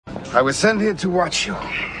I was sent here to watch you,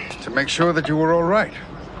 to make sure that you were all right.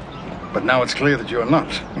 But now it's clear that you're not.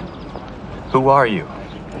 Who are you?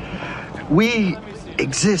 We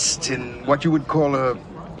exist in what you would call a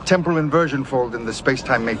temporal inversion fold in the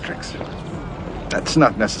space-time matrix. That's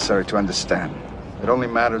not necessary to understand. It only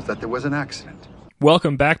matters that there was an accident.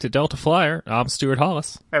 Welcome back to Delta Flyer. I'm Stuart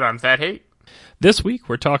Hollis. And I'm Thad Haight. This week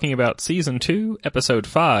we're talking about Season 2, Episode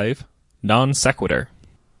 5, Non Sequitur.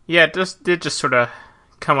 Yeah, it did just sort of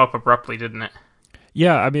come up abruptly, didn't it?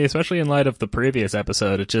 Yeah, I mean, especially in light of the previous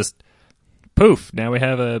episode, it just, poof, now we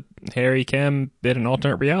have a Harry Kim in an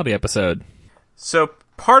alternate reality episode. So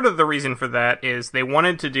part of the reason for that is they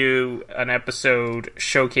wanted to do an episode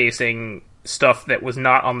showcasing stuff that was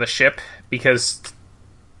not on the ship, because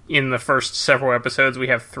in the first several episodes we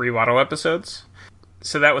have 3 Watto episodes.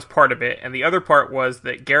 So that was part of it. And the other part was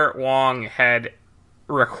that Garrett Wang had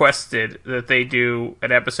requested that they do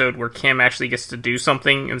an episode where Kim actually gets to do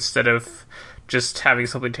something instead of just having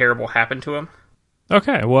something terrible happen to him.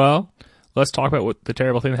 Okay, well, let's talk about what the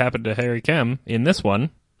terrible thing that happened to Harry Kim in this one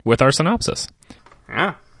with our synopsis.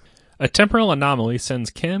 Yeah. A temporal anomaly sends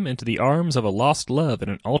Kim into the arms of a lost love in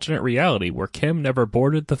an alternate reality where Kim never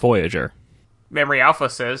boarded the Voyager. Memory Alpha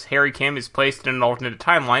says Harry Kim is placed in an alternate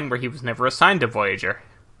timeline where he was never assigned to Voyager.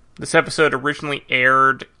 This episode originally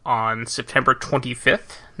aired on September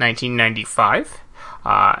 25th, 1995,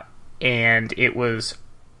 and it was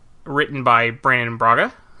written by Brannon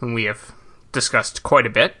Braga, whom we have discussed quite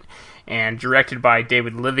a bit, and directed by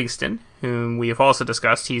David Livingston, whom we have also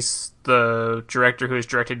discussed. He's the director who has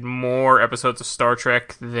directed more episodes of Star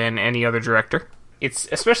Trek than any other director. It's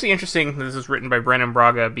especially interesting that this was written by Brannon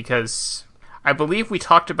Braga because I believe we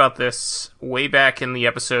talked about this way back in the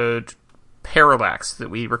episode Parallax that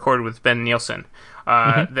we recorded with Ben Nielsen,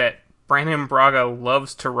 that Brannon Braga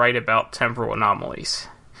loves to write about temporal anomalies.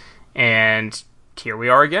 And here we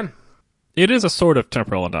are again. It is a sort of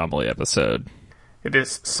temporal anomaly episode. It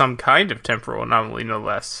is some kind of temporal anomaly, no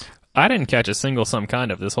less. I didn't catch a single some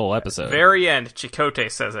kind of this whole episode. Very end, Chakotay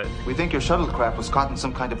says it. We think your shuttlecraft was caught in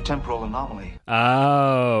some kind of temporal anomaly.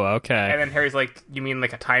 Oh, okay. And then Harry's like, you mean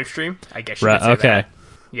like a time stream? I guess you could say that.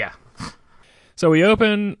 Yeah. So we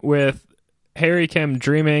open with Harry Kim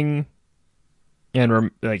dreaming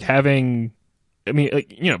and having, I mean,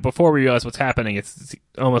 before we realize what's happening, it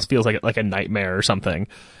almost feels like a nightmare or something.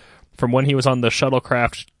 From when he was on the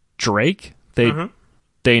shuttlecraft Drake, they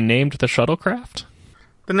named the shuttlecraft.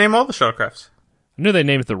 They name all the shuttlecrafts. I knew they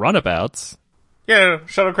named the runabouts. Yeah,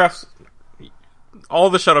 shuttlecrafts. All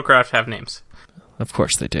the shuttlecraft have names. Of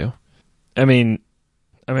course they do.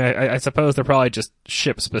 I suppose they're probably just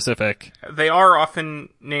ship specific. They are often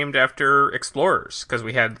named after explorers, because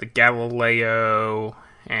we had the Galileo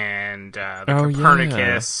and the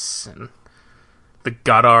Copernicus and the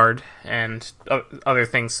Goddard and other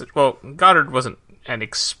things. Well, Goddard wasn't an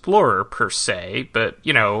explorer per se, but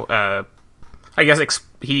I guess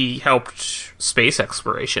he helped space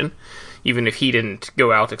exploration, even if he didn't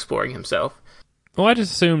go out exploring himself. Well, I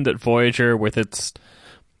just assumed that Voyager, with its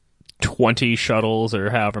 20 shuttles or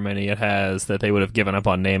however many it has, that they would have given up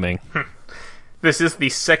on naming. This is the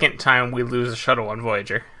second time we lose a shuttle on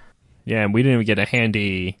Voyager. Yeah, and we didn't even get a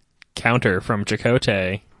handy counter from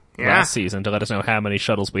Chakotay last season to let us know how many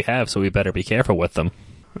shuttles we have, so we better be careful with them.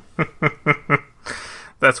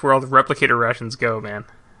 That's where all the replicator rations go, man.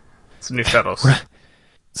 Some new shuttles.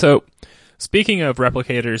 So, speaking of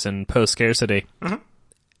replicators and post-scarcity,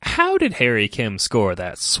 how did Harry Kim score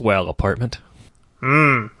that swell apartment?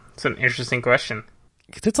 It's an interesting question.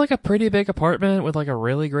 It's like a pretty big apartment with like a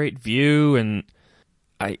really great view, and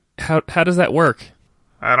how does that work?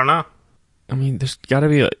 I don't know. I mean, there's got to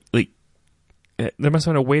be there must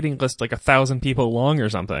have been a waiting list like 1,000 people long or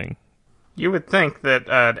something. You would think that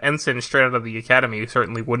an ensign straight out of the academy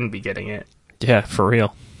certainly wouldn't be getting it. Yeah, for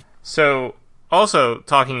real. So, also,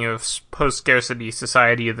 talking of post-scarcity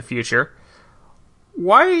society of the future,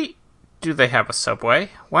 why do they have a subway?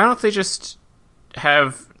 Why don't they just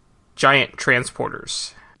have giant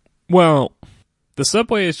transporters? Well, the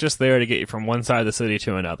subway is just there to get you from one side of the city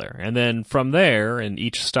to another. And then from there, in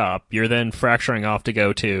each stop, you're then fracturing off to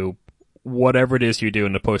go to whatever it is you do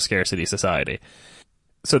in the post-scarcity society.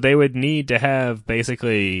 So they would need to have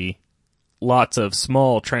basically lots of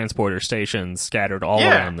small transporter stations scattered all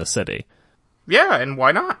around the city. Yeah, and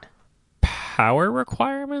why not? Power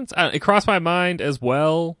requirements? It crossed my mind as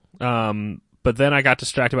well, but then I got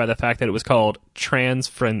distracted by the fact that it was called Trans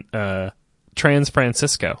Francisco.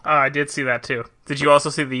 I did see that too. Did you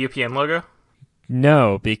also see the UPN logo?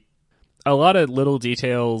 No, a lot of little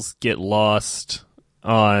details get lost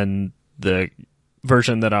on the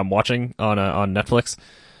version that I'm watching on Netflix.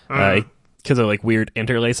 because of like weird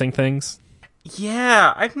interlacing things.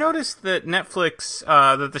 Yeah, I've noticed that Netflix,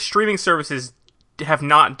 that the streaming services have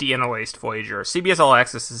not de-interlaced Voyager. CBS All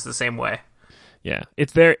Access is the same way. Yeah,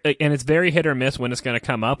 it's very hit or miss when it's going to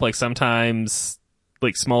come up. Like sometimes,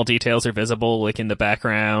 like small details are visible, like in the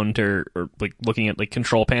background, or like looking at like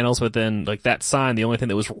control panels within like that sign. The only thing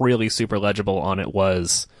that was really super legible on it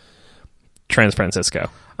was Trans Francisco.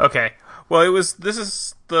 Okay, well, this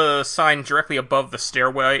is the sign directly above the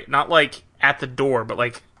stairway, not like at the door, but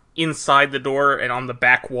like inside the door and on the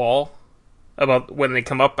back wall, about when they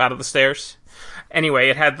come up out of the stairs. Anyway,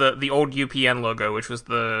 it had the old UPN logo, which was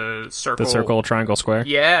the circle. The circle, triangle, square?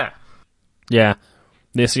 Yeah. Yeah.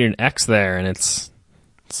 They see an X there, and it's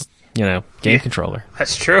game controller.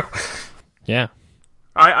 That's true. Yeah.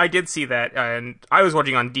 I did see that, and I was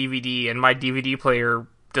watching on DVD, and my DVD player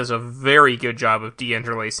does a very good job of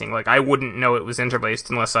de-interlacing. Like, I wouldn't know it was interlaced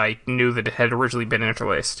unless I knew that it had originally been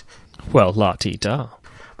interlaced. Well, la-ti-da.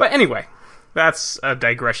 But anyway, that's a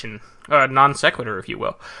digression. Non sequitur, if you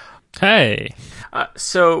will. Hey.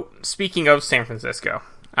 So, speaking of San Francisco,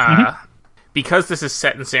 because this is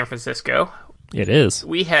set in San Francisco, it is.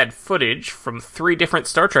 We had footage from 3 different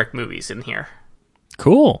Star Trek movies in here.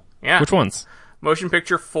 Cool. Yeah. Which ones? Motion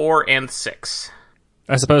Picture 4 and 6.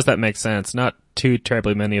 I suppose that makes sense. Not too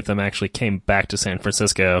terribly many of them actually came back to San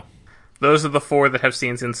Francisco. Those are the 4 that have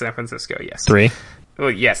scenes in San Francisco, yes. 3? Well,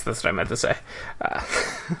 yes, that's what I meant to say.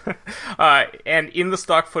 And in the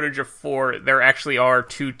stock footage of 4, there actually are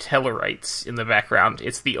 2 Tellarites in the background.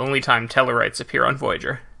 It's the only time Tellarites appear on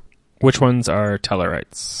Voyager. Which ones are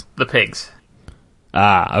Tellarites? The pigs.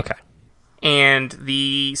 Ah, okay. And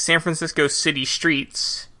the San Francisco city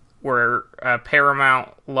streets were a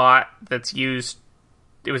Paramount lot that's used...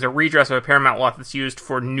 It was a redress of a Paramount lot that's used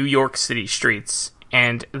for New York City streets,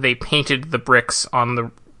 and they painted the bricks on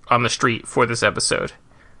the street for this episode,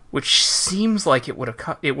 which seems like it would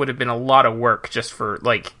have been a lot of work just for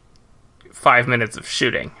like 5 minutes of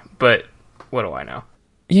shooting. But what do I know?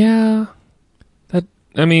 Yeah,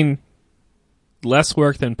 less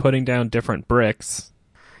work than putting down different bricks.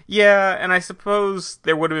 Yeah, and I suppose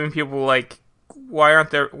there would have been people like, why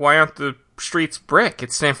aren't the streets brick?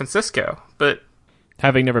 It's San Francisco. But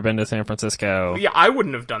having never been to San Francisco, yeah, I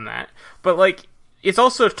wouldn't have done that. But like, it's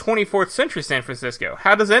also 24th century San Francisco.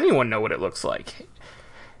 How does anyone know what it looks like?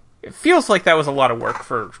 It feels like that was a lot of work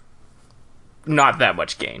for not that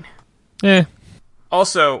much gain.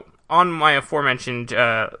 Also, on my aforementioned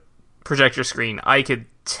projector screen, I could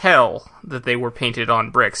tell that they were painted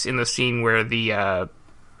on bricks in the scene where the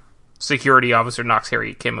security officer knocks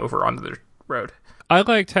Harry Kim over onto the road. I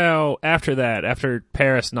liked how after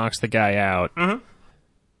Paris knocks the guy out,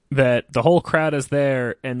 that the whole crowd is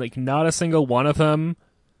there, and like not a single one of them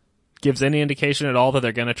gives any indication at all that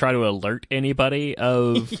they're going to try to alert anybody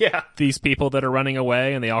of these people that are running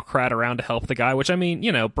away, and they all crowd around to help the guy, which, I mean,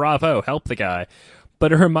 bravo, help the guy.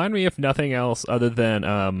 But it reminded me of nothing else other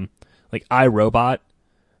than like iRobot,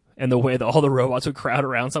 and the way that all the robots would crowd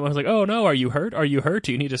around someone. I was like, oh no, are you hurt? Are you hurt?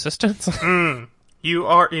 Do you need assistance? You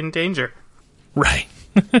are in danger. Right.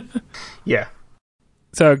 Yeah.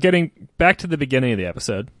 So getting back to the beginning of the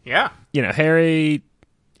episode. Yeah. Harry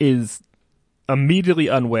is immediately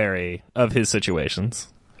unwary of his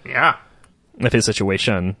situations. Yeah. Of his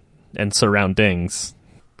situation and surroundings.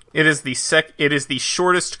 It is the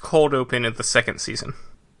shortest cold open of the second season.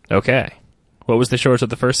 Okay. What was the shortest of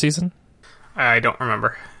the first season? I don't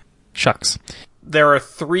remember. Shucks. There are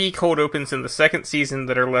 3 cold opens in the second season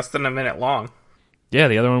that are less than a minute long. Yeah,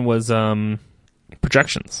 the other one was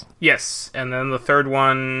projections. Yes, and then the third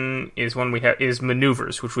one is is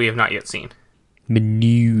maneuvers, which we have not yet seen.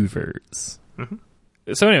 Maneuvers.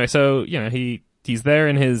 Mm-hmm. So anyway, he's there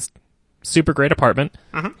in his super great apartment,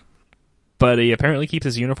 but he apparently keeps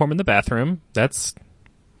his uniform in the bathroom. That's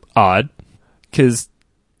odd, because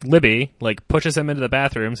Libby pushes him into the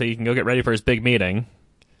bathroom so he can go get ready for his big meeting.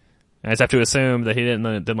 I just have to assume that he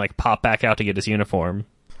didn't pop back out to get his uniform.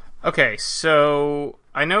 Okay, so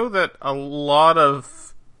I know that a lot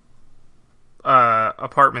of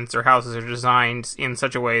apartments or houses are designed in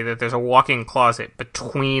such a way that there's a walk-in closet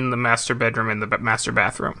between the master bedroom and the master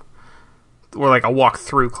bathroom. Or like a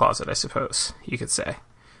walk-through closet, I suppose you could say.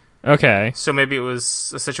 Okay. So maybe it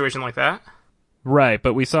was a situation like that? Right,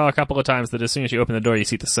 but we saw a couple of times that as soon as you open the door, you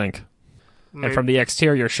see the sink. Maybe. And from the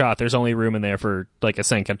exterior shot, there's only room in there for a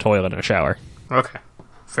sink, a toilet, and a shower. Okay,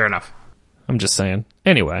 fair enough. I'm just saying.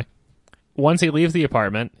 Anyway, once he leaves the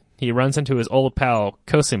apartment, he runs into his old pal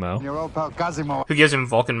Cosimo. Your old pal Cosimo. Who gives him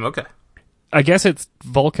Vulcan mocha. I guess it's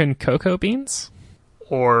Vulcan cocoa beans?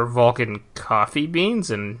 Or Vulcan coffee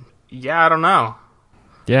beans, and I don't know.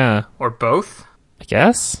 Yeah. Or both? I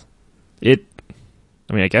guess.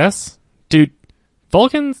 I guess? Dude,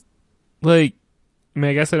 Vulcans, like,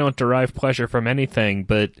 I guess they don't derive pleasure from anything,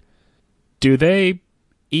 but do they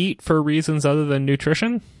eat for reasons other than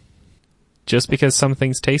nutrition? Just because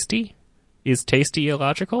something's tasty? Is tasty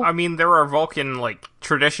illogical? I mean, there are Vulcan, like,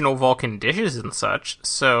 traditional Vulcan dishes and such,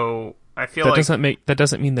 so I feel that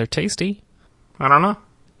doesn't mean they're tasty. I don't know.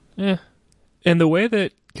 Yeah. And the way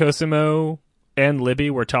that Cosimo and Libby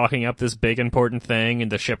were talking up this big important thing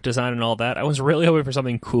and the ship design and all that, I was really hoping for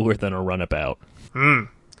something cooler than a runabout.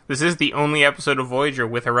 This is the only episode of Voyager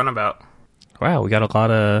with a runabout. Wow, we got a lot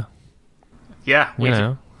of... Yeah, we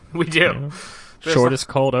do. You know, shortest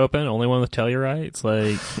cold open, only one with Tellurite. It's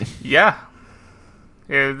like... Yeah,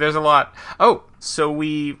 there's a lot. Oh, so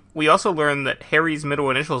we also learned that Harry's middle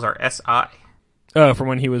initials are S.I. Oh, from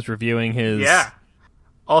when he was reviewing his... Yeah.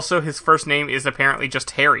 Also, his first name is apparently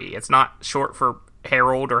just Harry. It's not short for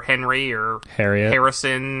Harold or Henry or Harriet.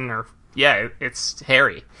 Harrison or... Yeah, it's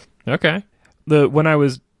Harry. Okay.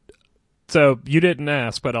 So, you didn't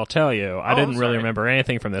ask, but I'll tell you. I didn't really remember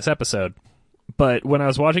anything from this episode. But when I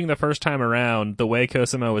was watching the first time around, the way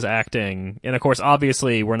Cosimo was acting... And, of course,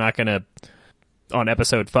 obviously, we're not going to, on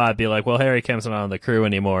episode 5, be like, well, Harry Kim's not on the crew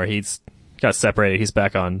anymore. He's got separated. He's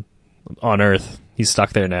back on Earth. He's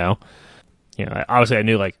stuck there now. You know, obviously I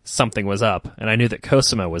knew, like, something was up, and I knew that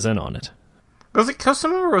Cosimo was in on it. Was it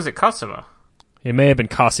Cosimo or was it Cosimo? It may have been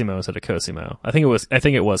Cosimo instead of Cosimo. I think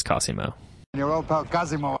it was Cosimo. Your old pal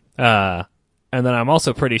Cosimo. And then I'm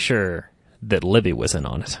also pretty sure that Libby was in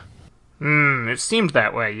on it. It seemed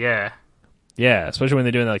that way, yeah. Yeah, especially when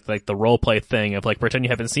they're doing like the role play thing of like pretend you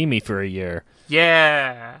haven't seen me for a year.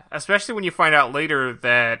 Yeah, especially when you find out later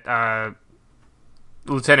that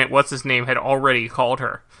Lieutenant What's-His-Name had already called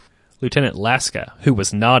her. Lieutenant Laska, who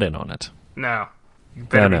was not in on it. No. You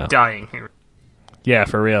better be dying here. Yeah,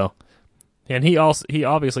 for real. And he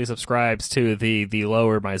obviously subscribes to the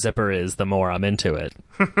lower my zipper is, the more I'm into it.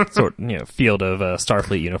 Sort field of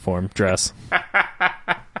Starfleet uniform dress.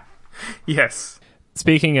 Yes.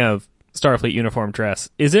 Speaking of Starfleet uniform dress,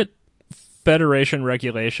 is it Federation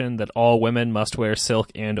regulation that all women must wear silk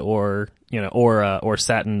and or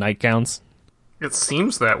satin nightgowns? It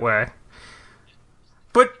seems that way.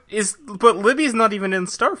 But Libby's not even in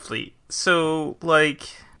Starfleet, so like...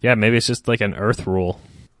 Yeah, maybe it's just like an Earth rule.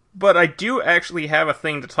 But I do actually have a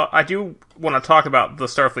thing to talk... I do want to talk about the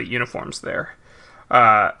Starfleet uniforms there.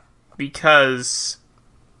 Because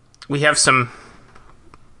we have some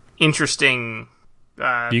interesting...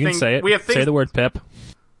 you can say it. We have things... Say the word pip.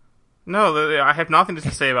 No, I have nothing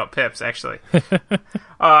to say about pips, actually.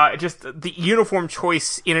 Just the uniform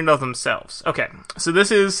choice in and of themselves. Okay, so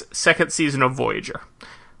this is second season of Voyager,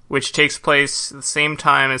 which takes place at the same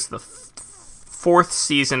time as the fourth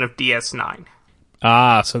season of DS9.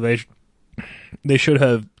 Ah, so they should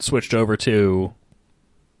have switched over to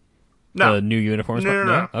the new uniforms.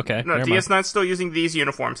 No. Okay, no. DS9's still using these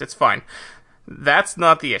uniforms. It's fine. That's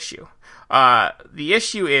not the issue. The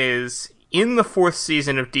issue is, in the fourth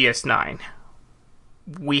season of DS9,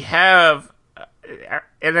 we have,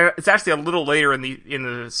 and it's actually a little later in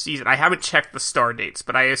the season. I haven't checked the star dates,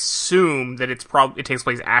 but I assume that it takes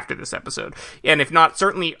place after this episode, and if not,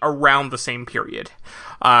 certainly around the same period.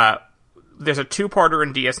 There's a two-parter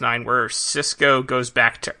in DS9 where Sisko goes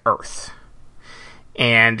back to Earth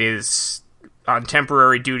and is on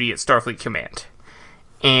temporary duty at Starfleet Command,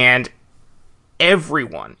 and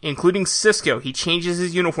everyone, including Sisko, he changes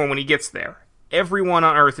his uniform when he gets there. Everyone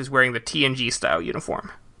on Earth is wearing the TNG-style uniform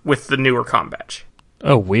with the newer comm badge.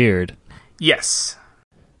 Oh, weird. Yes.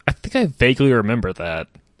 I think I vaguely remember that,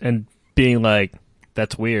 and being like,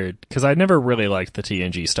 that's weird, because I never really liked the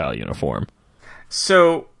TNG-style uniform.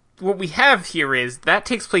 So, what we have here is, that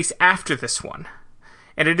takes place after this one.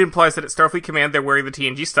 And it implies that at Starfleet Command they're wearing the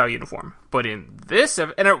TNG-style uniform. But in this...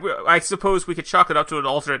 And I suppose we could chalk it up to an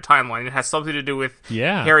alternate timeline. It has something to do with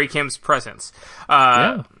Harry Kim's presence.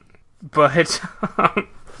 But...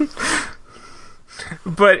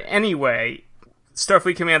 but anyway,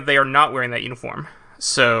 Starfleet Command, they are not wearing that uniform.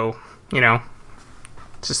 So,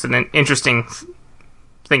 it's just an interesting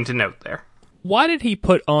thing to note there. Why did he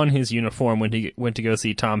put on his uniform when he went to go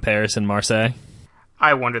see Tom Paris in Marseille?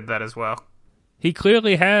 I wondered that as well. He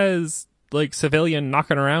clearly has, like, civilian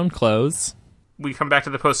knocking around clothes. We come back to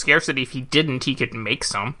the post-scarcity. If he didn't, he could make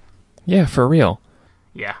some. Yeah, for real.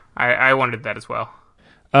 Yeah, I wondered that as well.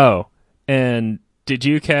 Oh, and did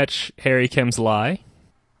you catch Harry Kim's lie?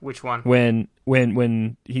 Which one?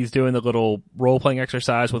 When he's doing the little role-playing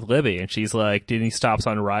exercise with Libby, and she's like, did he stops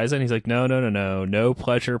on Ryzen? He's like, no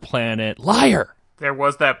pleasure planet. Liar! There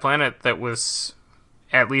was that planet that was,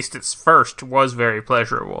 at least its first, was very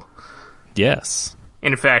pleasurable. Yes.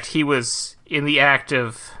 In fact, he was in the act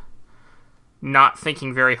of not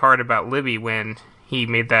thinking very hard about Libby when he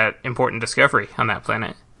made that important discovery on that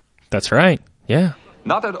planet. That's right. Yeah.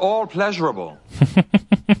 Not at all pleasurable.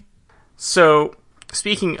 So,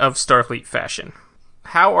 speaking of Starfleet fashion,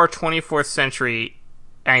 how are 24th century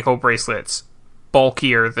ankle bracelets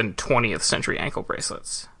bulkier than 20th century ankle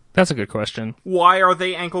bracelets? That's a good question. Why are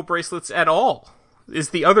they ankle bracelets at all? Is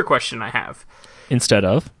the other question I have. Instead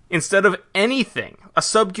of anything. A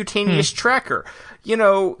subcutaneous tracker. You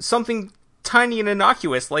know, something tiny and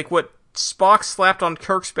innocuous, like what Spock slapped on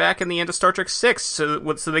Kirk's back in the end of Star Trek 6, so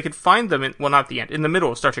they could find them, not the end, in the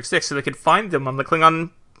middle of Star Trek 6, so they could find them on the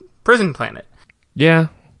Klingon prison planet. Yeah.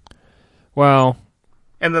 Well...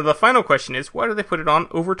 And then the final question is, why do they put it on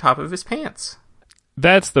over top of his pants?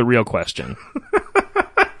 That's the real question.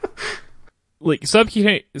 Like,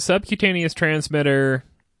 subcutaneous transmitter,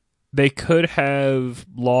 they could have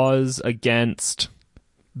laws against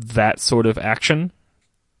that sort of action,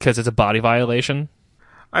 because it's a body violation.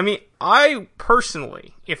 I mean, I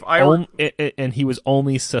personally, if I were... And he was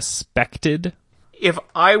only suspected? If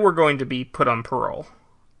I were going to be put on parole,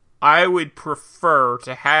 I would prefer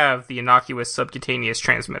to have the innocuous subcutaneous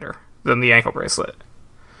transmitter than the ankle bracelet.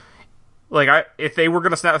 Like, if they were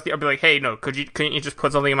going to snap with I'd be like, hey, no, couldn't you just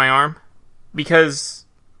put something in my arm? Because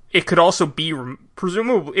it could also be,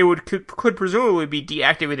 could presumably be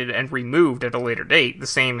deactivated and removed at a later date, the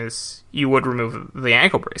same as you would remove the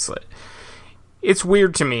ankle bracelet. It's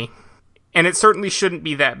weird to me. And it certainly shouldn't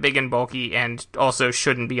be that big and bulky, and also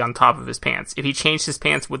shouldn't be on top of his pants. If he changed his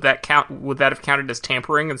pants, would that have counted as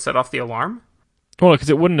tampering and set off the alarm? Well, because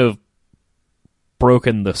it wouldn't have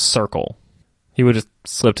broken the circle. He would have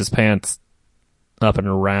slipped his pants up and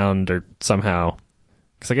around, or somehow.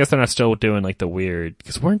 Because I guess they're not still doing like the weird.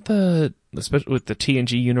 Because weren't especially with the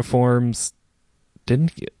TNG uniforms,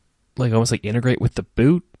 didn't like almost like integrate with the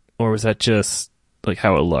boot, or was that just like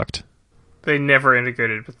how it looked? They never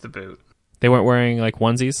integrated with the boot. They weren't wearing, like,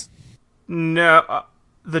 onesies? No,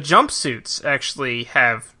 the jumpsuits actually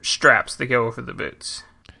have straps that go over the boots.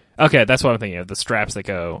 Okay, that's what I'm thinking of, the straps that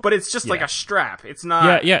go... But it's just like a strap. It's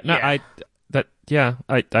not... I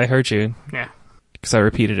heard you. Yeah. Because I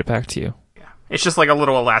repeated it back to you. Yeah. It's just like a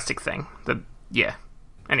little elastic thing.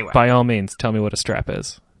 Anyway. By all means, tell me what a strap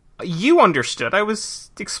is. You understood. I was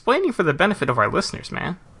explaining for the benefit of our listeners,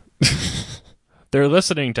 man. They're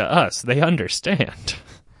listening to us. They understand.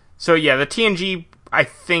 So yeah, the TNG, I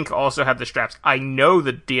think, also have the straps. I know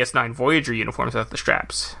the DS9 Voyager uniforms have the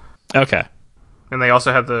straps. Okay. And they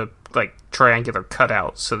also have the, like, triangular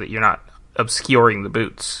cutout so that you're not obscuring the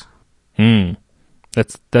boots.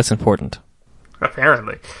 That's important.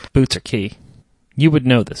 Apparently. Boots are key. You would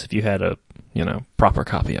know this if you had a, proper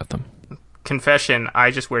copy of them. Confession,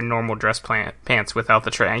 I just wear normal dress pants without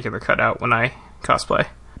the triangular cutout when I cosplay.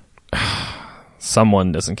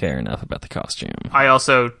 Someone doesn't care enough about the costume. I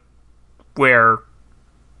also wear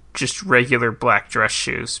just regular black dress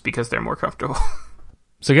shoes because they're more comfortable.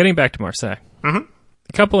 So getting back to Marseille. Mm-hmm.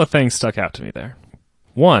 A couple of things stuck out to me there.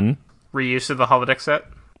 One... reuse of the holodeck set?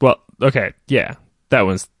 Well, okay, yeah. That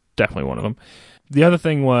was definitely one of them. The other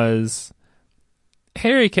thing was...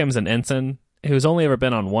 Harry Kim's an ensign who's only ever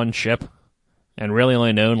been on one ship and really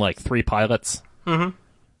only known, like, 3 pilots. Mm-hmm.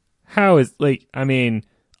 How is, like, I mean...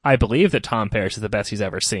 I believe that Tom Paris is the best he's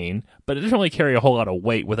ever seen, but it doesn't really carry a whole lot of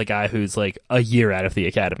weight with a guy who's, like, a year out of the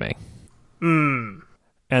academy. And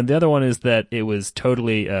the other one is that it was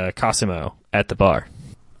totally Cosimo at the bar.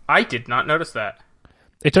 I did not notice that.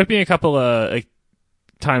 It took me a couple of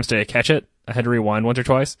times to catch it. I had to rewind once or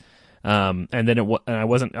twice. And then and I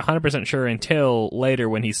wasn't 100% sure until later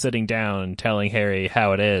when he's sitting down and telling Harry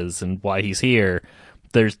how it is and why he's here.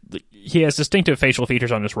 He has distinctive facial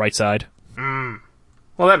features on his right side.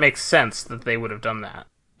 Well, that makes sense that they would have done that.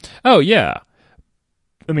 Oh, yeah.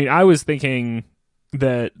 I mean, I was thinking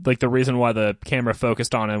that, like, the reason why the camera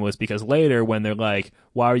focused on him was because later when they're like,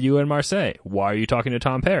 why are you in Marseille? Why are you talking to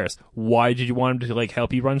Tom Paris? Why did you want him to, like,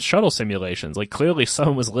 help you run shuttle simulations? Like, clearly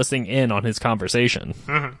someone was listening in on his conversation.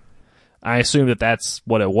 Mm-hmm. I assumed that that's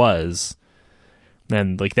what it was.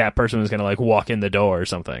 And, like, that person was going to, like, walk in the door or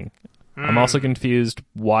something. I'm also confused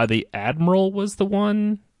why the Admiral was the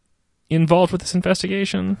one involved with this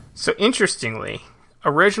investigation. So, interestingly,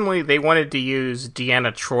 originally they wanted to use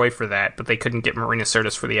Deanna Troi for that, but they couldn't get Marina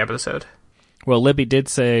Sirtis for the episode. Well, Libby did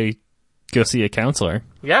say, go see a counselor.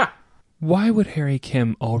 Yeah. Why would Harry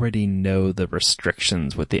Kim already know the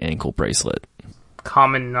restrictions with the ankle bracelet?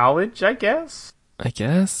 Common knowledge, I guess?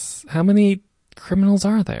 How many criminals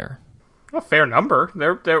are there? A fair number.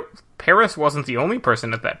 Paris wasn't the only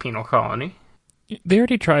person at that penal colony. They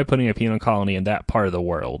already tried putting a penal colony in that part of the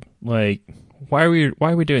world. Like, Why are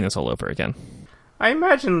we doing this all over again? I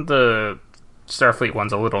imagine the Starfleet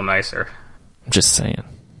one's a little nicer. I'm just saying.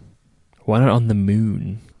 Why not on the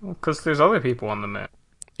moon? Because there's other people on the moon.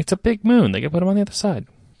 It's a big moon. They can put them on the other side.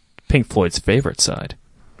 Pink Floyd's favorite side.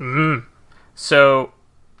 So,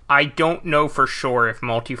 I don't know for sure if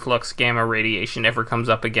multiflux gamma radiation ever comes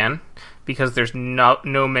up again, because there's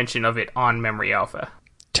no mention of it on Memory Alpha.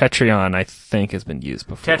 Tetrion, I think, has been used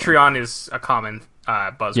before. Tetrion is a common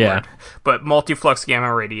buzzword, but multiflux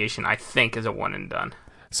gamma radiation, I think, is a one and done.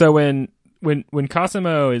 So when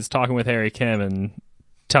Cosimo is talking with Harry Kim and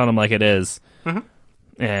telling him like it is,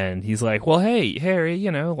 and he's like, well, hey, Harry,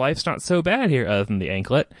 life's not so bad here other than the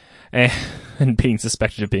anklet, and being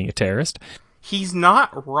suspected of being a terrorist. He's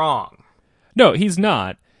not wrong. No, he's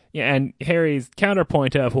not. Yeah, and Harry's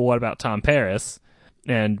counterpoint of, well, what about Tom Paris?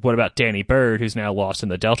 And what about Danny Bird, who's now lost in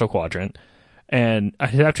the Delta Quadrant? And I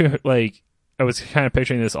have to, I was kind of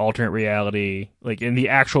picturing this alternate reality, in the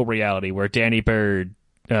actual reality, where Danny Bird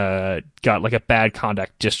got a bad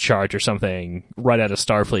conduct discharge or something right out of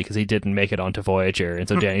Starfleet because he didn't make it onto Voyager, and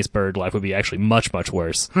so Danny's Bird life would be actually much, much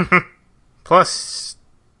worse. Plus,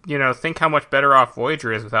 think how much better off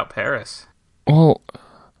Voyager is without Paris. Well,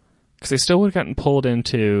 because they still would have gotten pulled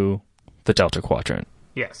into the Delta Quadrant.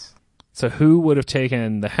 Yes. So who would have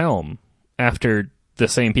taken the helm after the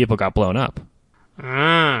same people got blown up?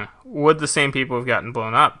 Would the same people have gotten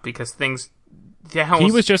blown up? Because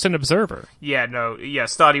he was just an observer. Yeah, no,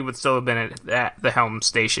 yes, Stoddy would still have been at the helm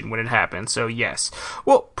station when it happened, so yes.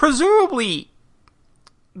 Well, presumably,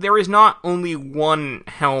 there is not only one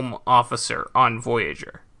helm officer on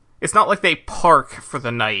Voyager. It's not like they park for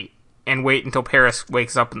the night and wait until Paris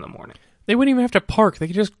wakes up in the morning. They wouldn't even have to park. They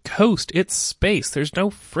could just coast. It's space. There's no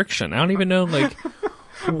friction. I don't even know,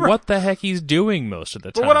 what the heck he's doing most of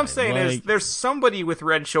the time. But what I'm saying is, there's somebody with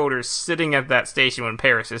red shoulders sitting at that station when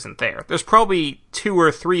Paris isn't there. There's probably 2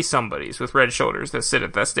 or 3 somebodies with red shoulders that sit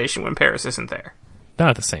at that station when Paris isn't there. Not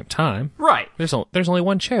at the same time. Right. There's only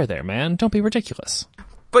one chair there, man. Don't be ridiculous.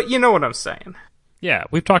 But you know what I'm saying. Yeah,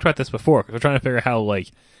 we've talked about this before, because we're trying to figure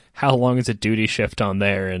out, how long is a duty shift on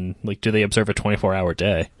there, and, do they observe a 24-hour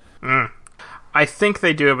day? I think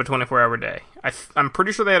they do have a 24-hour day. I'm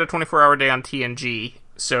pretty sure they had a 24-hour day on TNG,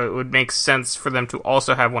 so it would make sense for them to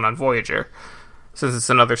also have one on Voyager, since it's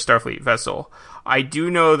another Starfleet vessel. I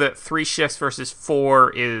do know that 3 shifts versus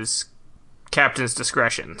 4 is captain's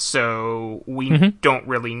discretion, so we don't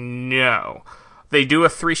really know. They do a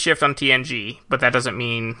 3 shift on TNG, but that doesn't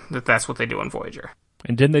mean that that's what they do on Voyager.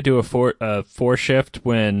 And didn't they do a 4 shift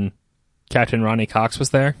when Captain Ronnie Cox was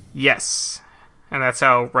there? Yes. And that's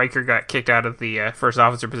how Riker got kicked out of the first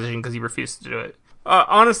officer position because he refused to do it.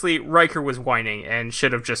 Honestly, Riker was whining and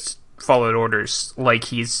should have just followed orders like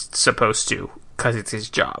he's supposed to, because it's his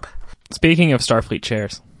job. Speaking of Starfleet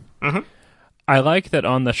chairs, I like that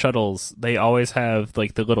on the shuttles, they always have,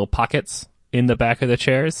 the little pockets in the back of the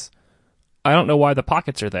chairs. I don't know why the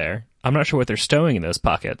pockets are there. I'm not sure what they're stowing in those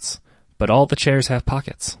pockets, but all the chairs have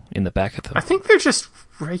pockets in the back of them. I think they're just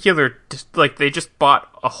regular, they just bought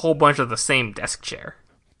a whole bunch of the same desk chair.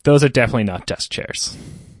 Those are definitely not desk chairs.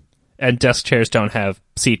 And desk chairs don't have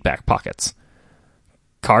seat back pockets.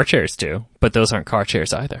 Car chairs do, but those aren't car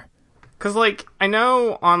chairs either. Because, I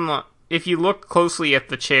know if you look closely at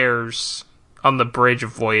the chairs on the bridge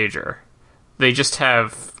of Voyager, they just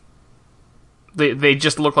have, they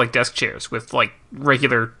just look like desk chairs with,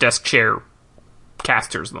 regular desk chair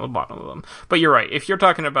casters on the bottom of them. But you're right. If you're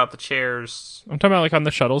talking about the chairs, I'm talking about on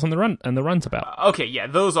the shuttles and the runs about. Okay, yeah,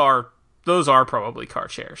 those are probably car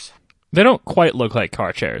chairs. They don't quite look like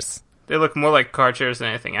car chairs. They look more like car chairs than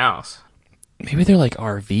anything else. Maybe they're like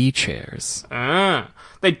RV chairs.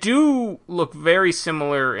 They do look very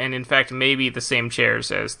similar, and in fact, maybe the same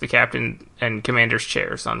chairs as the captain and commander's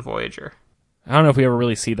chairs on Voyager. I don't know if we ever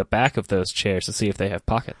really see the back of those chairs to see if they have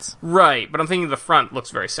pockets. Right, but I'm thinking the front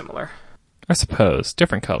looks very similar. I suppose.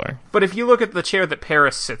 Different color. But if you look at the chair that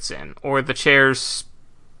Paris sits in, or the chairs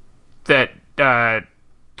that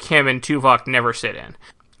Kim and Tuvok never sit in,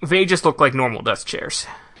 they just look like normal desk chairs.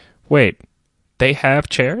 Wait, they have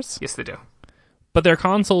chairs? Yes, they do. But their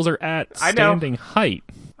consoles are at standing height.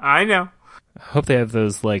 I know. I hope they have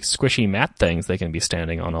those, squishy mat things they can be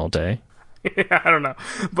standing on all day. I don't know.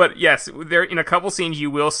 But yes, there in a couple scenes you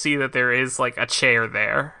will see that there is, a chair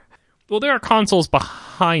there. Well, there are consoles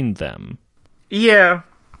behind them. Yeah.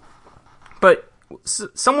 But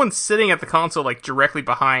someone sitting at the console, directly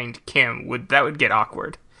behind Kim, would get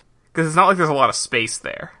awkward. Because it's not like there's a lot of space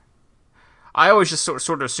there. I always just sort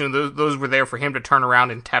of assumed those were there for him to turn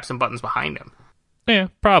around and tap some buttons behind him. Yeah,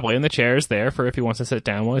 probably. And the chair's there for if he wants to sit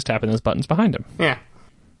down while he's tapping those buttons behind him. Yeah.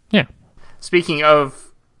 Yeah. Speaking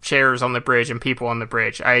of chairs on the bridge and people on the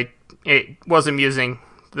bridge. It was amusing,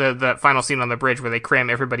 the final scene on the bridge where they cram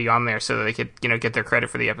everybody on there so that they could, get their credit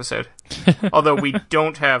for the episode. Although we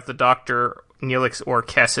don't have the Dr. Neelix or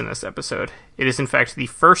Kes in this episode. It is, in fact, the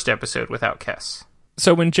first episode without Kes.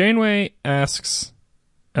 So when Janeway asks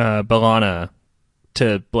B'Elanna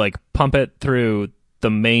to, pump it through the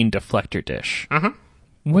main deflector dish,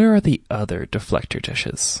 where are the other deflector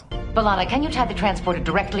dishes? B'Elanna, can you tie the transporter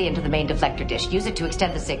directly into the main deflector dish? Use it to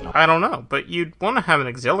extend the signal. I don't know, but you'd want to have an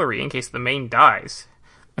auxiliary in case the main dies.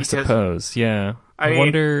 I suppose, yeah. I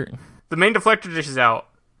wonder... The main deflector dish is out.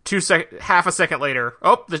 Half a second later,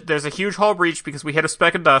 there's a huge hull breach because we hit a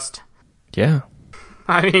speck of dust. Yeah.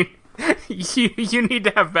 I mean, you need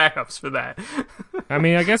to have backups for that. I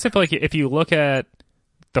mean, I guess if you look at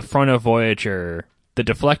the front of Voyager, the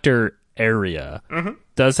deflector area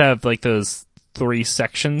does have those 3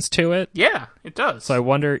 sections to it. Yeah, it does. So I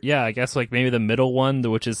wonder, I guess maybe the middle one,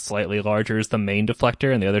 which is slightly larger, is the main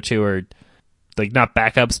deflector, and the other 2 are not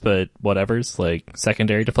backups, but whatever's,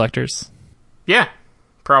 secondary deflectors. Yeah,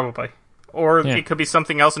 probably. Or it could be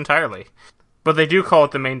something else entirely. But they do call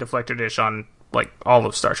it the main deflector dish on, all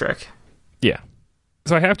of Star Trek. Yeah.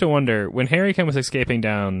 So I have to wonder, when Harry Kim was escaping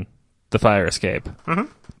down the fire escape,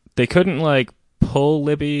 they couldn't, pull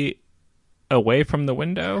Libby away from the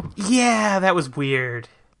window? Yeah, that was weird.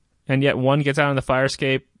 And yet one gets out on the fire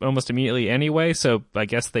escape almost immediately anyway, so I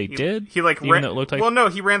guess they did? He even though it looked like... Well, no,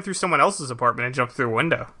 he ran through someone else's apartment and jumped through a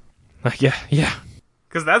window. Yeah.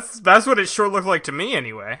 Because that's what it sure looked like to me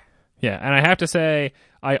anyway. Yeah, and I have to say,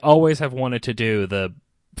 I always have wanted to do the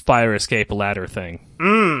fire escape ladder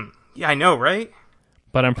thing. Yeah, I know, right?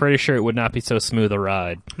 But I'm pretty sure it would not be so smooth a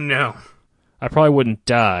ride. No. I probably wouldn't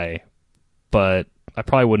die, but I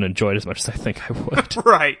probably wouldn't enjoy it as much as I think I would.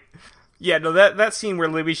 Right. Yeah, no, that scene where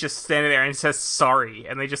Libby's just standing there and says sorry,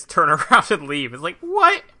 and they just turn around and leave. It's like,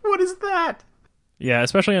 what? What is that? Yeah,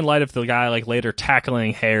 especially in light of the guy, later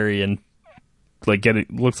tackling Harry and,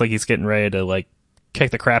 looks like he's getting ready to,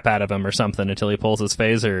 kick the crap out of him or something until he pulls his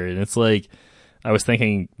phaser. And it's I was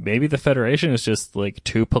thinking, maybe the Federation is just,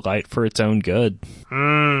 too polite for its own good.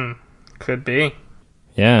 Could be.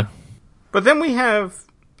 Yeah. But then we have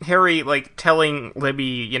Harry, telling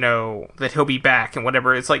Libby, that he'll be back and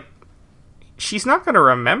whatever. It's she's not going to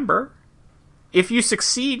remember. If you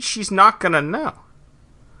succeed, she's not going to know.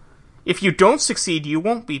 If you don't succeed, you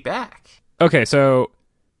won't be back. Okay, so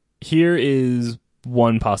here is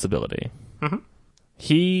one possibility.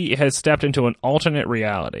 He has stepped into an alternate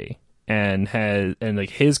reality and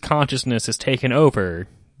his consciousness has taken over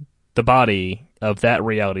the body of that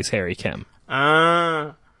reality's Harry Kim.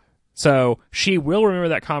 So she will remember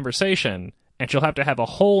that conversation, and she'll have to have a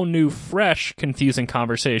whole new, fresh, confusing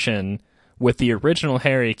conversation with the original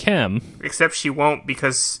Harry Kim. Except she won't,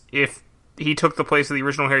 because if he took the place of the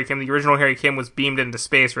original Harry Kim was beamed into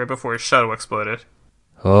space right before his shuttle exploded.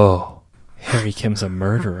 Oh, Harry Kim's a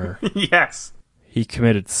murderer. Yes. He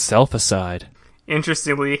committed self-aside.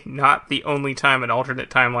 Interestingly, not the only time an alternate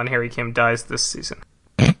timeline Harry Kim dies this season.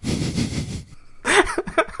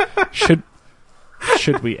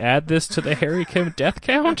 Should we add this to the Harry Kim death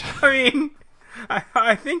count? I mean,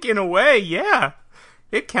 I think in a way, yeah.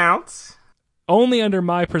 It counts. Only under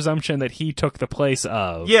my presumption that he took the place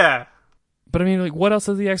of. Yeah. But I mean, what else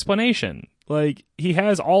is the explanation? He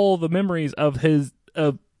has all the memories of his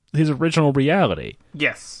original reality.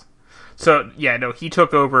 Yes. So, yeah, no, he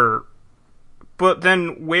took over. But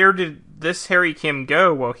then where did this Harry Kim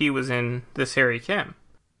go while he was in this Harry Kim?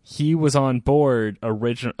 He was on board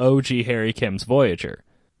original OG Harry Kim's Voyager.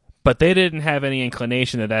 But they didn't have any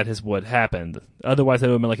inclination that is what happened. Otherwise, it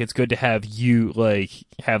would have been it's good to have you,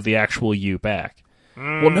 have the actual you back.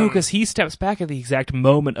 Well, no, because he steps back at the exact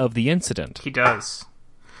moment of the incident. He does.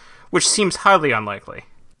 Which seems highly unlikely.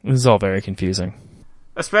 This is all very confusing.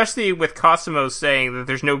 Especially with Cosimo saying that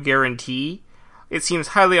there's no guarantee, it seems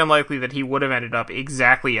highly unlikely that he would have ended up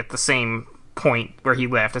exactly at the same point where he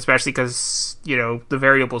left, especially because, the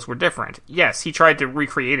variables were different. Yes, he tried to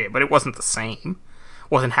recreate it, but it wasn't the same.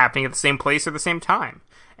 Wasn't happening at the same place or the same time.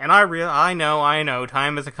 And I know,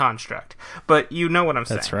 time is a construct. But you know what I'm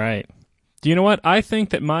saying. That's right. Do you know what? I think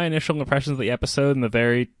that my initial impressions of the episode in the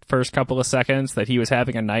very first couple of seconds that he was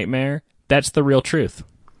having a nightmare, that's the real truth.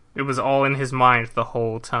 It was all in his mind the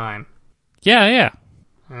whole time. Yeah.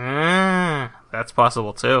 That's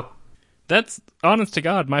possible too. That's, honest to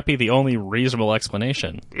God, might be the only reasonable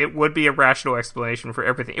explanation. It would be a rational explanation for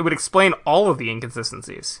everything. It would explain all of the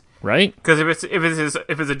inconsistencies. Right? Because if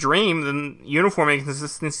it's a dream, then uniform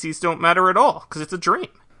inconsistencies don't matter at all, because it's a dream.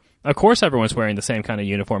 Of course everyone's wearing the same kind of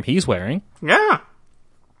uniform he's wearing. Yeah.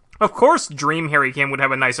 Of course Dream Harry Kim would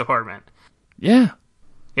have a nice apartment. Yeah.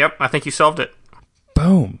 Yep, I think you solved it.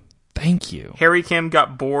 Boom. Thank you. Harry Kim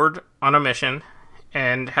got bored on a mission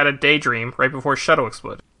and had a daydream right before his shuttle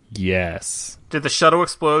exploded. Yes. Did the shuttle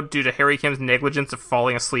explode due to Harry Kim's negligence of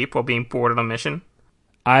falling asleep while being bored on a mission?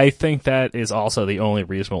 I think that is also the only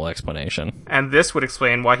reasonable explanation. And this would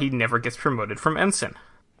explain why he never gets promoted from ensign.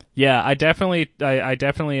 Yeah, I definitely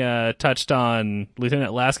touched on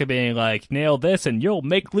Lieutenant Laska being like, nail this and you'll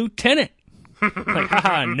make lieutenant. Like,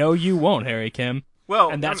 haha, no you won't, Harry Kim. Well,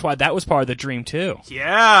 And that's why that was part of the dream, too.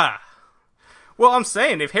 Yeah. Well, I'm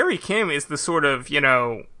saying, if Harry Kim is the sort of,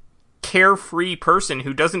 carefree person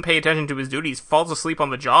who doesn't pay attention to his duties, falls asleep on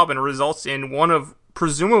the job, and results in one of,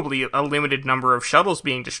 presumably, a limited number of shuttles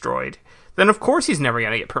being destroyed, then of course he's never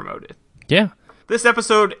going to get promoted. Yeah. This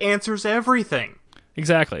episode answers everything.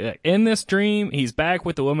 Exactly. Like, in this dream, he's back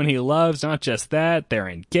with the woman he loves. Not just that, they're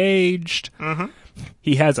engaged. Mm-hmm.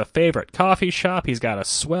 He has a favorite coffee shop. He's got a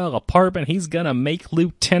swell apartment. He's gonna make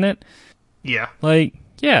lieutenant. Yeah. Like,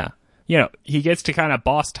 yeah. He gets to kind of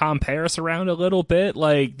boss Tom Paris around a little bit.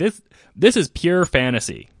 Like, this is pure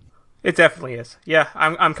fantasy. It definitely is. Yeah,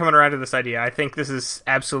 I'm coming around to this idea. I think this is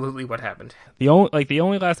absolutely what happened. The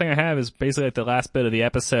only last thing I have is basically like the last bit of the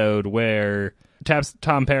episode where taps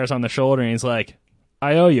Tom Paris on the shoulder and he's like,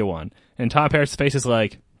 I owe you one. And Tom Paris' face is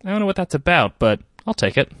like, I don't know what that's about, but I'll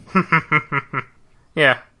take it.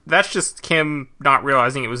 Yeah, that's just Kim not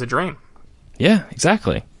realizing it was a dream. Yeah,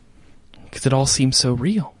 exactly. Because it all seems so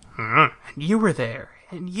real. You were there,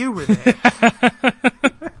 and you were there.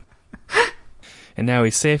 And now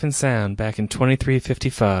he's safe and sound back in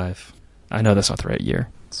 2355. I know that's not the right year.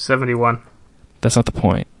 71. That's not the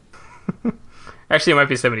point. Actually, it might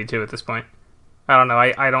be 72 at this point. I don't know.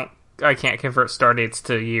 I can't convert star dates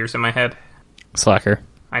to years in my head. Slacker.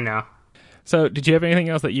 I know. So, did you have anything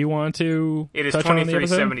else that you want to It is touch on in the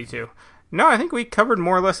episode? 2372. No, I think we covered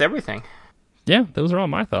more or less everything. Yeah, those are all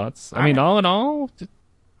my thoughts. I mean, all in all, It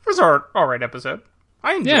was an alright episode.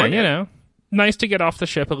 I enjoyed it. Nice to get off the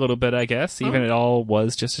ship a little bit, I guess, even it all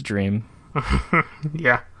was just a dream.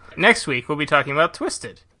 Yeah. Next week, we'll be talking about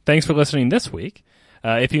Twisted. Thanks for listening this week.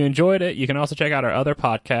 If you enjoyed it, you can also check out our other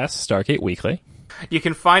podcast, Stargate Weekly. You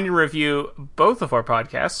can find and review both of our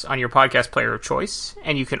podcasts on your podcast player of choice,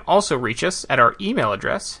 and you can also reach us at our email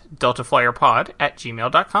address,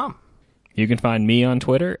 deltaflyerpod@gmail.com. You can find me on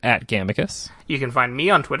Twitter, @Gamicus. You can find me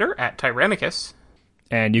on Twitter, @Tyrannicus.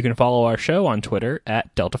 And you can follow our show on Twitter,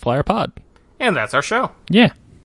 @DeltaFlyerPod. And that's our show. Yeah.